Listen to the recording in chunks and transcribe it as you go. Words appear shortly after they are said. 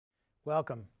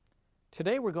Welcome.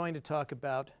 Today we're going to talk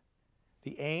about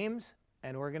the aims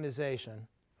and organization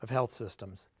of health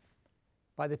systems.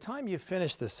 By the time you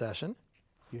finish this session,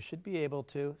 you should be able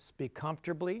to speak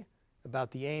comfortably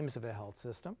about the aims of a health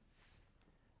system,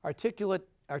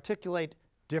 articulate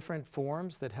different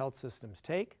forms that health systems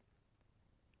take,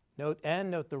 note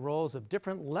the roles of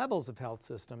different levels of health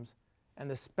systems and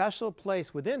the special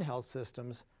place within health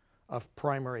systems of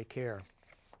primary care.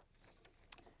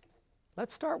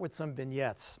 Let's start with some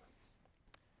vignettes.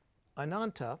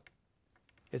 Ananta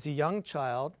is a young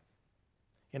child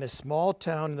in a small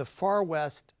town in the far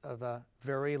west of a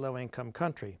very low-income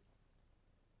country.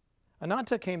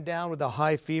 Ananta came down with a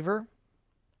high fever,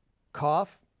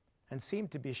 cough, and seemed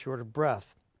to be short of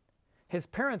breath. His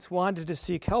parents wanted to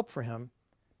seek help for him,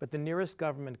 but the nearest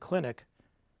government clinic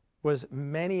was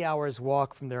many hours'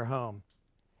 walk from their home.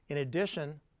 In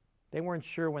addition, they weren't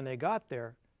sure when they got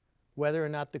there whether or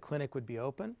not the clinic would be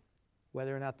open,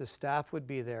 whether or not the staff would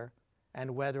be there,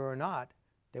 and whether or not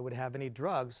they would have any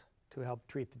drugs to help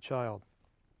treat the child.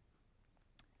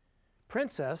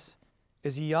 Princess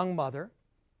is a young mother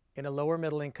in a lower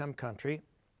middle income country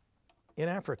in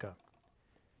Africa.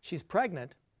 She's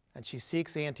pregnant and she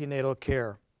seeks antenatal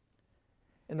care.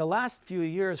 In the last few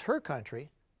years, her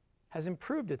country has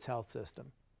improved its health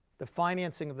system, the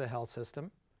financing of the health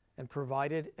system, and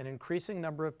provided an increasing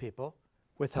number of people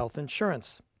with health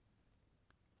insurance.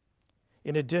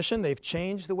 In addition, they've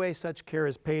changed the way such care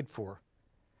is paid for,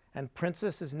 and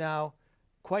Princess is now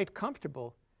quite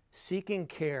comfortable seeking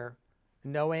care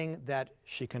knowing that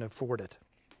she can afford it.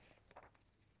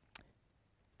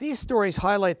 These stories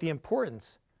highlight the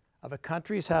importance of a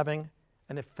country's having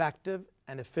an effective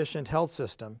and efficient health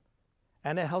system,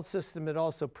 and a health system that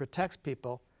also protects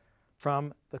people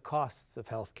from the costs of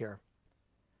health care.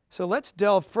 So let's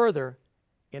delve further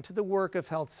into the work of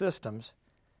health systems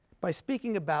by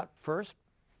speaking about, first,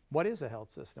 what is a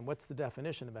health system? What's the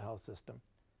definition of a health system?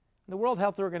 The World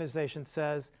Health Organization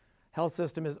says health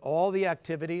system is all the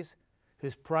activities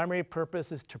whose primary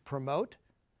purpose is to promote,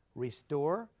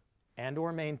 restore,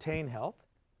 and/or maintain health,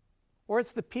 or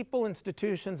it's the people,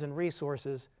 institutions, and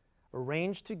resources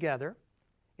arranged together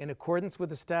in accordance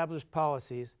with established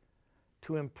policies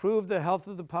to improve the health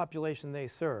of the population they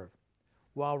serve,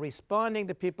 while responding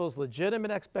to people's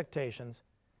legitimate expectations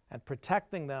and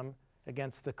protecting them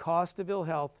against the cost of ill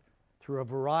health through a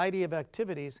variety of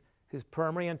activities whose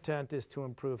primary intent is to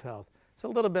improve health. It's a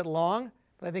little bit long,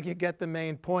 but I think you get the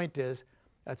main point is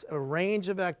that's a range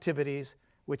of activities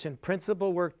which in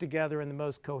principle work together in the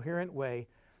most coherent way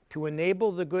to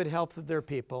enable the good health of their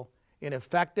people in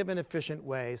effective and efficient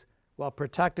ways while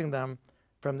protecting them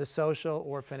from the social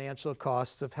or financial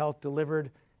costs of health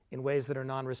delivered in ways that are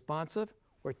non-responsive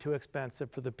or too expensive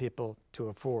for the people to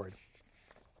afford.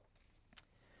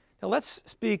 Now let's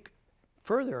speak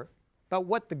further about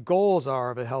what the goals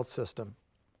are of a health system.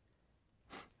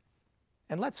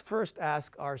 And let's first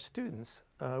ask our students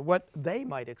what they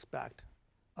might expect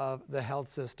of the health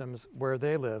systems where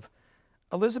they live.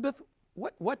 Elizabeth,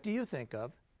 what do you think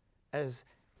of as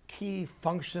key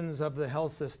functions of the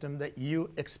health system that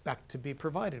you expect to be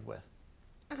provided with?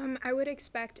 I would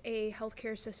expect a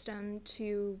healthcare system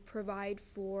to provide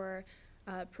for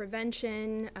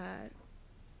prevention,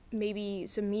 maybe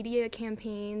some media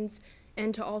campaigns,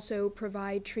 and to also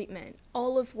provide treatment,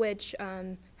 all of which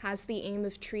has the aim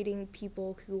of treating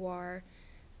people who are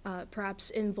perhaps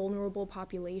in vulnerable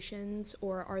populations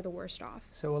or are the worst off.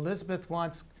 So Elizabeth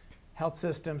wants health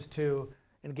systems to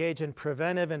engage in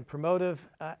preventive and promotive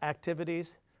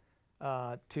activities,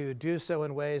 to do so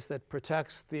in ways that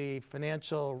protects the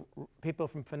people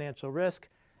from financial risk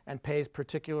and pays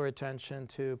particular attention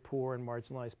to poor and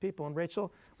marginalized people. And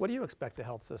Rachel, what do you expect a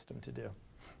health system to do?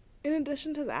 In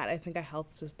addition to that, I think a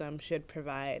health system should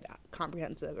provide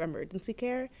comprehensive emergency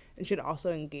care and should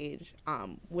also engage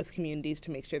with communities to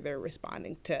make sure they're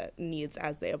responding to needs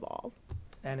as they evolve.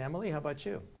 And Emily, how about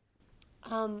you?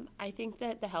 I think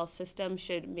that the health system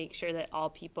should make sure that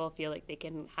all people feel like they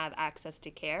can have access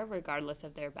to care regardless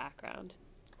of their background.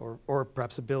 Or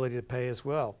perhaps ability to pay as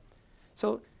well.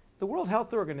 So the World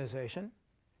Health Organization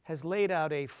has laid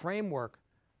out a framework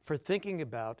for thinking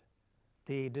about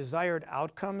the desired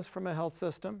outcomes from a health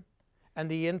system and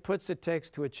the inputs it takes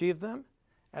to achieve them,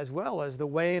 as well as the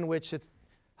way in which it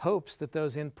hopes that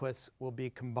those inputs will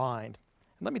be combined.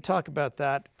 And let me talk about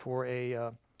that for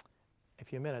a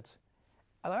few minutes.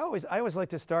 I always like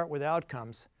to start with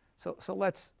outcomes. So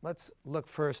let's look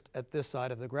first at this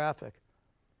side of the graphic.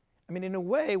 I mean, in a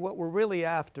way, what we're really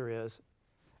after is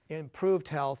improved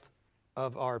health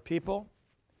of our people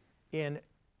in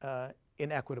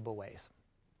equitable ways.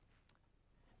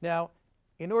 Now,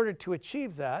 in order to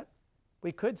achieve that,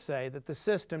 we could say that the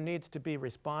system needs to be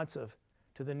responsive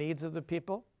to the needs of the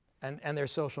people and their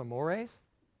social mores,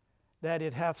 that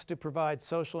it has to provide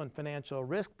social and financial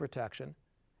risk protection,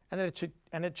 and that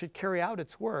it should carry out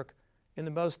its work in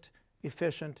the most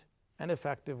efficient and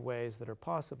effective ways that are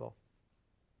possible.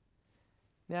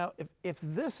 Now, if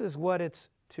this is what it's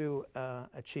to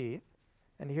achieve,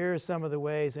 and here are some of the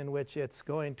ways in which it's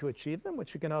going to achieve them,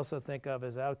 which we can also think of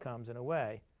as outcomes in a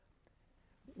way,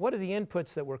 what are the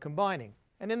inputs that we're combining?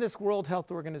 And in this World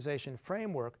Health Organization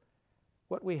framework,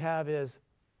 what we have is,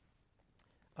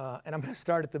 and I'm going to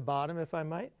start at the bottom if I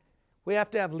might, we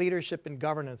have to have leadership and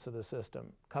governance of the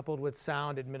system coupled with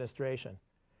sound administration.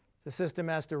 The system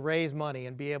has to raise money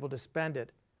and be able to spend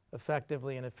it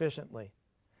effectively and efficiently.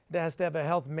 It has to have a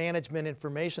health management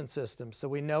information system so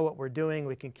we know what we're doing,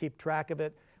 we can keep track of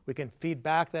it, we can feed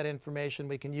back that information,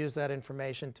 we can use that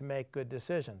information to make good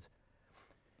decisions.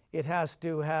 It has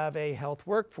to have a health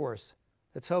workforce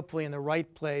that's hopefully in the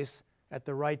right place at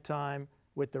the right time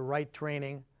with the right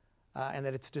training and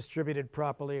that it's distributed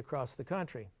properly across the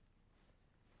country.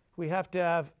 We have to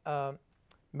have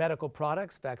medical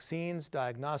products, vaccines,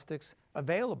 diagnostics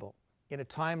available in a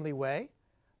timely way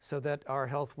so that our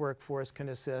health workforce can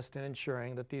assist in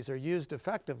ensuring that these are used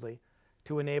effectively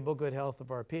to enable good health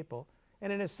of our people.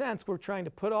 And in a sense, we're trying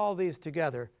to put all these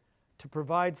together to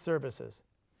provide services.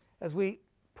 As we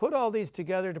put all these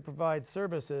together to provide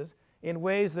services in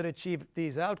ways that achieve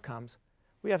these outcomes,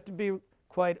 we have to be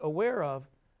quite aware of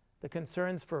the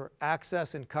concerns for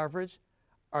access and coverage.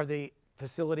 Are the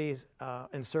facilities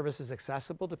and services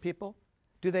accessible to people?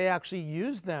 Do they actually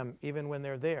use them even when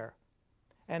they're there?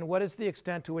 And what is the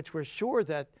extent to which we're sure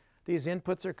that these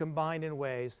inputs are combined in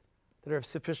ways that are of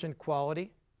sufficient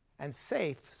quality and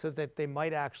safe so that they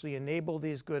might actually enable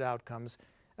these good outcomes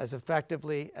as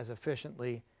effectively, as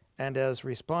efficiently, and as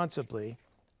responsibly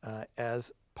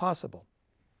as possible.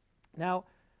 Now,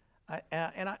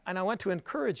 I want to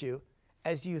encourage you,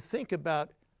 as you think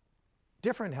about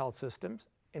different health systems,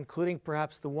 including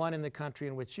perhaps the one in the country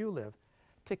in which you live,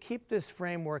 to keep this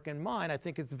framework in mind. I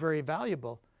think it's very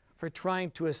valuable for trying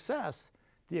to assess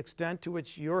the extent to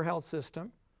which your health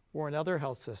system or another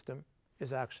health system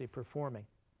is actually performing.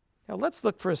 Now let's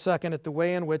look for a second at the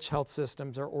way in which health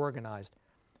systems are organized.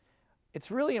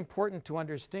 It's really important to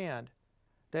understand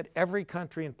that every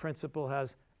country in principle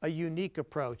has a unique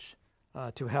approach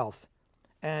to health.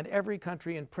 And every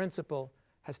country in principle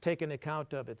has taken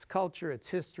account of its culture, its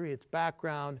history, its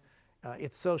background,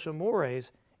 its social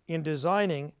mores in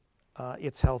designing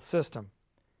its health system.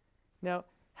 Now,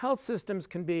 health systems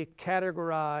can be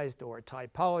categorized or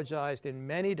typologized in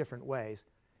many different ways,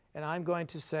 and I'm going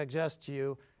to suggest to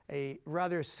you a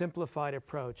rather simplified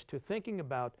approach to thinking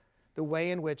about the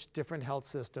way in which different health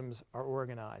systems are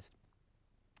organized.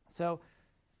 So,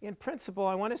 in principle,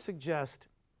 I want to suggest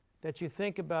that you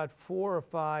think about 4 or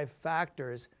 5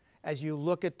 factors as you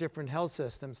look at different health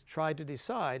systems, try to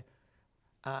decide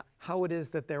how it is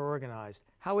that they're organized,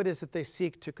 how it is that they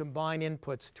seek to combine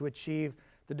inputs to achieve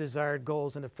the desired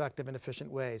goals in effective and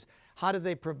efficient ways. How do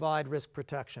they provide risk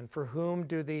protection? For whom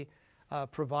do the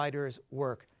providers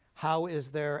work? How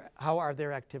are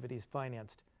their activities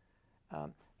financed?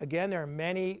 Again, there are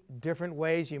many different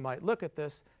ways you might look at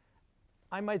this.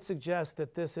 I might suggest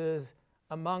that this is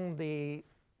among the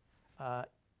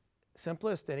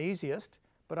simplest and easiest,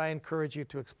 but I encourage you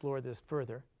to explore this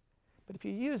further. But if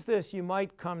you use this, you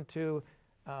might come to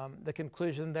the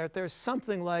conclusion that there's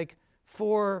something like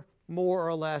 4 more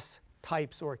or less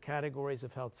types or categories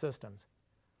of health systems.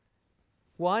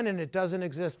 One, and it doesn't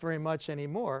exist very much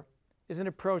anymore, is an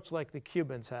approach like the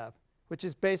Cubans have, which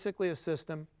is basically a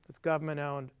system that's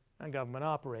government-owned and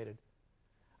government-operated.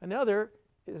 Another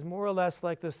is more or less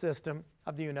like the system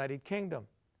of the United Kingdom,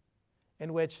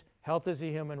 in which health is a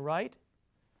human right.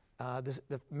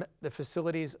 The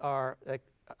facilities are,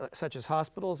 such as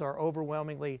hospitals, are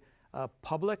overwhelmingly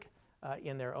public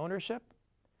in their ownership.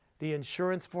 The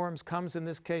insurance forms comes in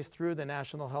this case through the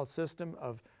national health system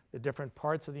of the different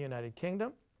parts of the United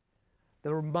Kingdom.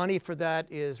 The money for that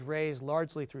is raised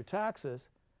largely through taxes,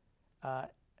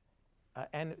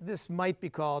 and this might be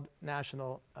called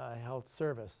national health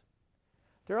service.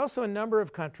 There are also a number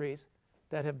of countries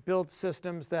that have built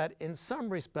systems that in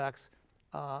some respects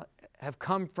have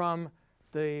come from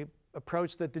the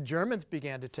approach that the Germans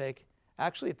began to take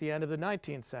actually at the end of the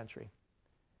 19th century.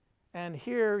 And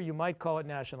here you might call it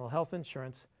national health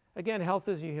insurance. Again, health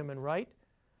is a human right.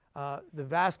 The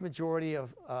vast majority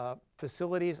of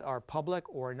facilities are public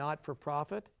or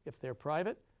not-for-profit if they're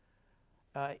private.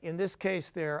 In this case,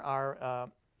 there are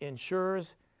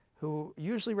insurers who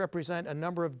usually represent a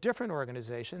number of different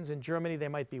organizations. In Germany, they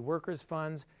might be workers'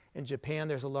 funds. In Japan,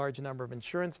 there's a large number of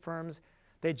insurance firms.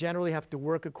 They generally have to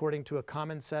work according to a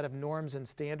common set of norms and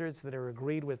standards that are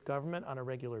agreed with government on a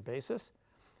regular basis.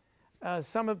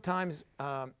 Sometimes,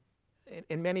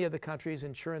 in many of the countries,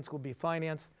 insurance will be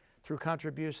financed through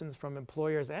contributions from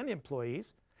employers and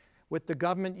employees, with the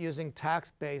government using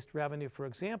tax-based revenue, for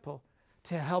example,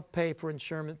 to help pay for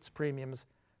insurance premiums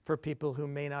for people who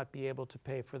may not be able to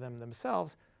pay for them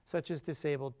themselves, such as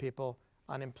disabled people,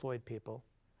 unemployed people,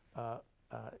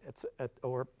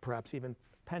 or perhaps even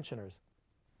pensioners.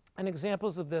 And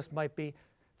examples of this might be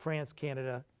France,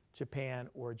 Canada, Japan,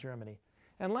 or Germany.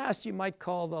 And last, you might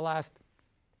call the last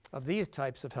of these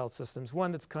types of health systems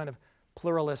one that's kind of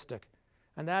pluralistic.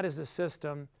 And that is a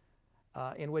system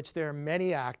in which there are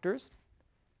many actors,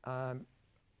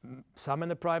 some in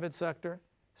the private sector,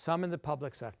 some in the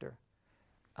public sector.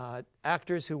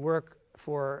 Actors who work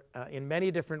for in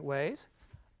many different ways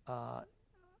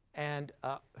and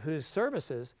whose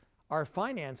services are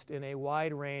financed in a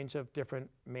wide range of different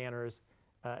manners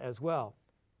as well.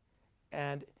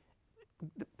 And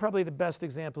probably the best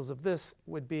examples of this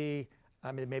would be,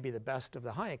 I mean, maybe the best of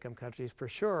the high-income countries for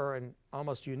sure, and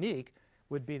almost unique,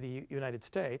 would be the United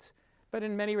States. But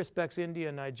in many respects, India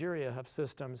and Nigeria have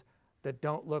systems that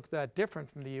don't look that different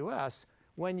from the US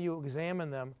when you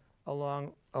examine them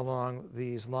along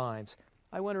these lines.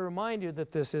 I want to remind you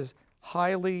that this is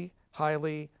highly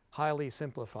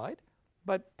simplified,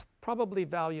 but probably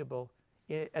valuable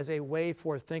as a way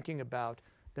for thinking about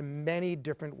the many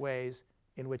different ways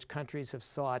in which countries have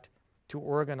sought to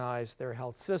organize their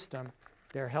health system,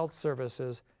 their health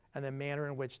services, and the manner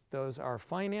in which those are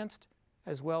financed,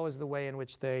 as well as the way in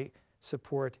which they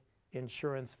support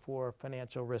insurance for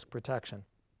financial risk protection.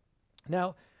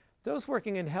 Now, those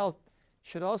working in health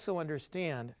should also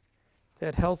understand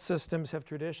that health systems have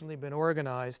traditionally been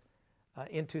organized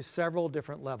into several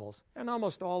different levels, and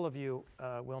almost all of you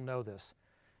will know this.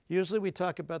 Usually we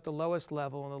talk about the lowest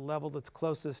level and the level that's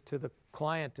closest to the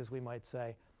client, as we might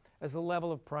say, as the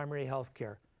level of primary health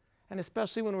care. And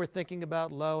especially when we're thinking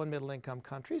about low and middle income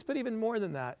countries, but even more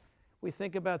than that, we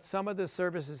think about some of the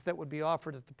services that would be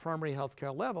offered at the primary health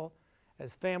care level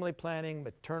as family planning,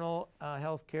 maternal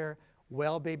health care,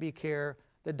 well baby care,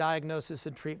 the diagnosis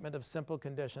and treatment of simple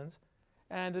conditions,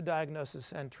 and a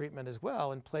diagnosis and treatment as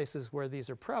well in places where these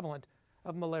are prevalent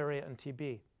of malaria and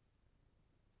TB.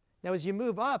 Now, as you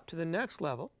move up to the next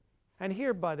level, and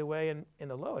here, by the way, in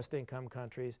the lowest income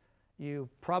countries, you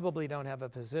probably don't have a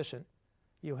physician.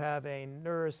 You have a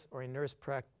nurse or a nurse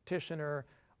practitioner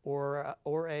or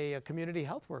a community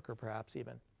health worker, perhaps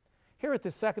even. Here at the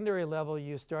secondary level,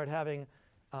 you start having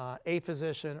a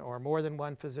physician or more than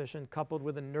one physician coupled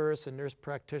with a nurse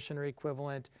practitioner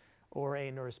equivalent, or a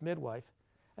nurse midwife.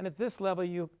 And at this level,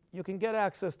 you can get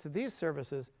access to these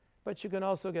services, but you can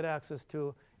also get access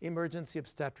to emergency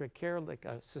obstetric care, like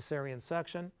a cesarean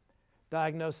section,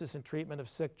 diagnosis and treatment of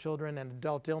sick children and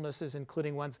adult illnesses,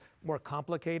 including ones more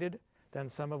complicated than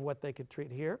some of what they could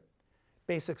treat here,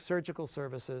 basic surgical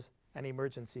services, and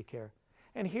emergency care.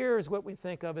 And here is what we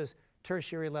think of as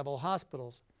tertiary level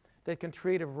hospitals that can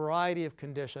treat a variety of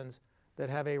conditions that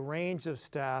have a range of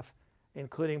staff,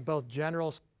 including both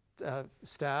general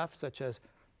staff, such as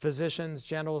physicians,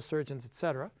 general surgeons,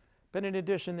 etc. But in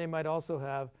addition, they might also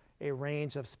have a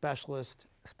range of specialist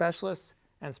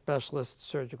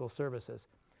surgical services.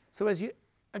 So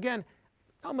again,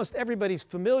 almost everybody's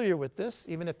familiar with this,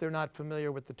 even if they're not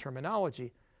familiar with the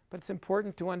terminology. But it's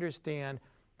important to understand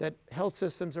that health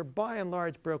systems are by and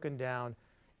large broken down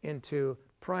into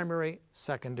primary,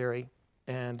 secondary,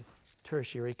 and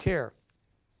tertiary care.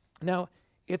 Now,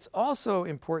 it's also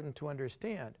important to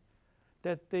understand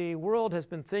that the world has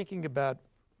been thinking about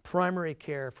primary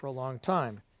care for a long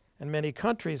time, and many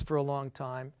countries for a long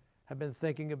time have been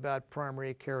thinking about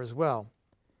primary care as well.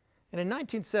 And in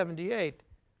 1978,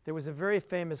 there was a very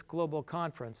famous global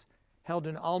conference held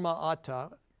in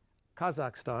Alma-Ata,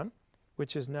 Kazakhstan,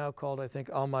 which is now called, I think,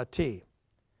 Almaty.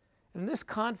 In this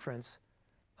conference,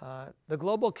 the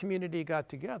global community got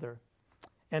together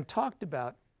and talked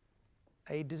about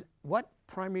what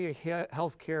primary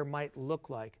health care might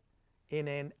look like in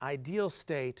an ideal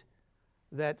state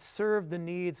that served the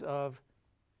needs of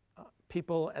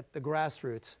people at the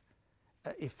grassroots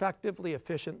effectively,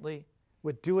 efficiently,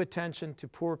 with due attention to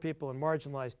poor people and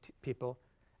marginalized people,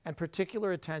 and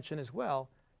particular attention as well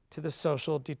to the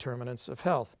social determinants of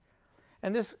health.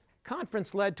 And this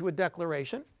conference led to a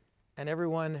declaration, and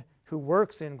everyone who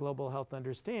works in global health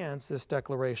understands this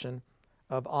declaration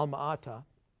of Alma-Ata.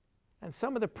 And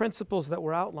some of the principles that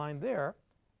were outlined there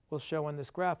we'll show on this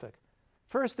graphic.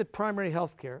 First, that primary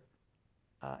health care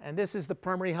And this is the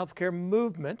primary health care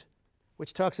movement,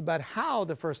 which talks about how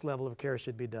the first level of care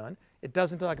should be done. It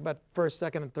doesn't talk about first,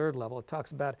 second, and third level. It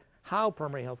talks about how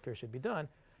primary health care should be done,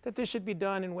 that this should be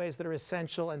done in ways that are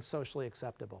essential and socially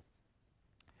acceptable,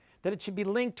 that it should be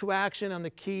linked to action on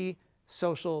the key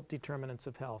social determinants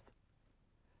of health,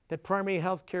 that primary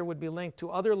health care would be linked to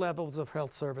other levels of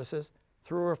health services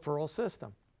through a referral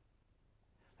system,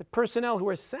 that personnel who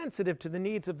are sensitive to the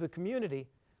needs of the community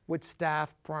would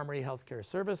staff primary health care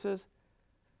services,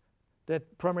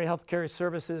 that primary health care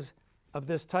services of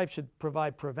this type should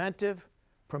provide preventive,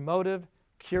 promotive,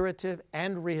 curative,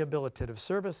 and rehabilitative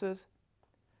services.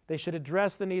 They should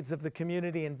address the needs of the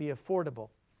community and be affordable.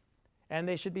 And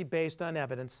they should be based on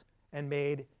evidence and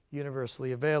made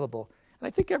universally available. And I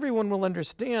think everyone will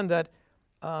understand that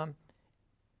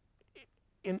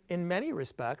in many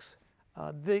respects,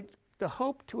 the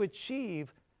hope to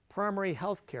achieve primary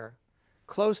health care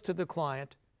close to the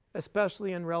client,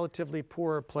 especially in relatively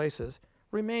poorer places,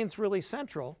 remains really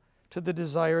central to the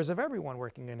desires of everyone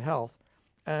working in health,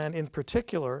 and in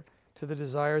particular to the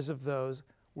desires of those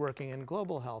working in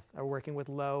global health or working with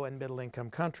low and middle income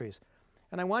countries.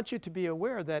 And I want you to be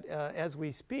aware that as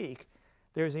we speak,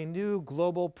 there's a new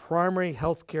global primary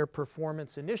health care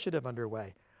performance initiative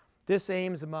underway. This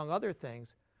aims, among other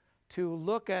things, to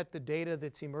look at the data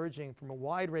that's emerging from a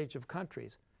wide range of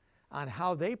countries on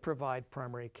how they provide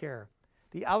primary care,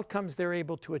 the outcomes they're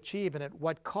able to achieve, and at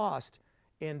what cost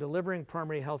in delivering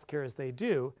primary health care as they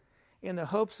do, in the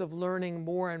hopes of learning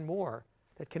more and more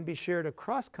that can be shared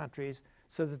across countries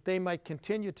so that they might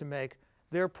continue to make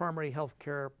their primary health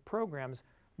care programs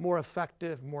more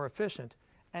effective, more efficient,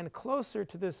 and closer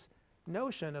to this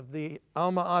notion of the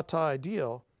Alma Ata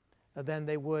ideal than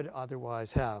they would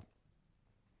otherwise have.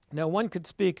 Now, one could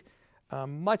speak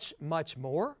much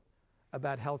more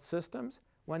about health systems.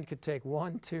 One could take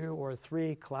 1, 2, or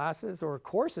 3 classes, or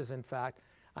courses, in fact,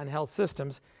 on health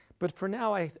systems. But for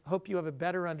now, I hope you have a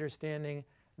better understanding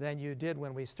than you did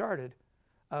when we started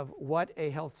of what a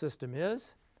health system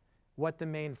is, what the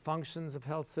main functions of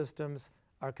health systems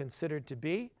are considered to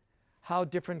be, how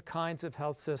different kinds of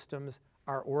health systems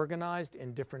are organized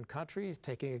in different countries,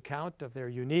 taking account of their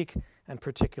unique and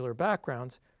particular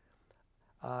backgrounds,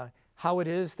 how it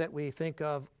is that we think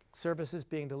of services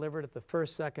being delivered at the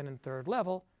first, second, and third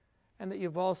level, and that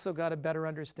you've also got a better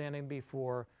understanding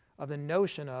before of the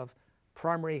notion of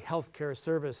primary health care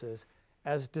services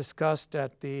as discussed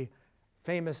at the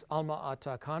famous Alma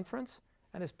Ata conference,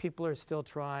 and as people are still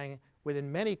trying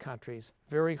within many countries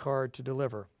very hard to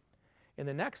deliver. In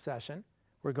the next session,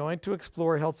 we're going to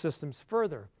explore health systems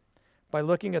further by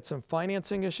looking at some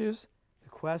financing issues, the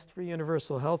quest for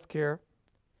universal health care,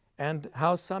 and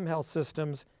how some health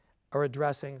systems are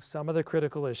addressing some of the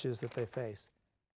critical issues that they face.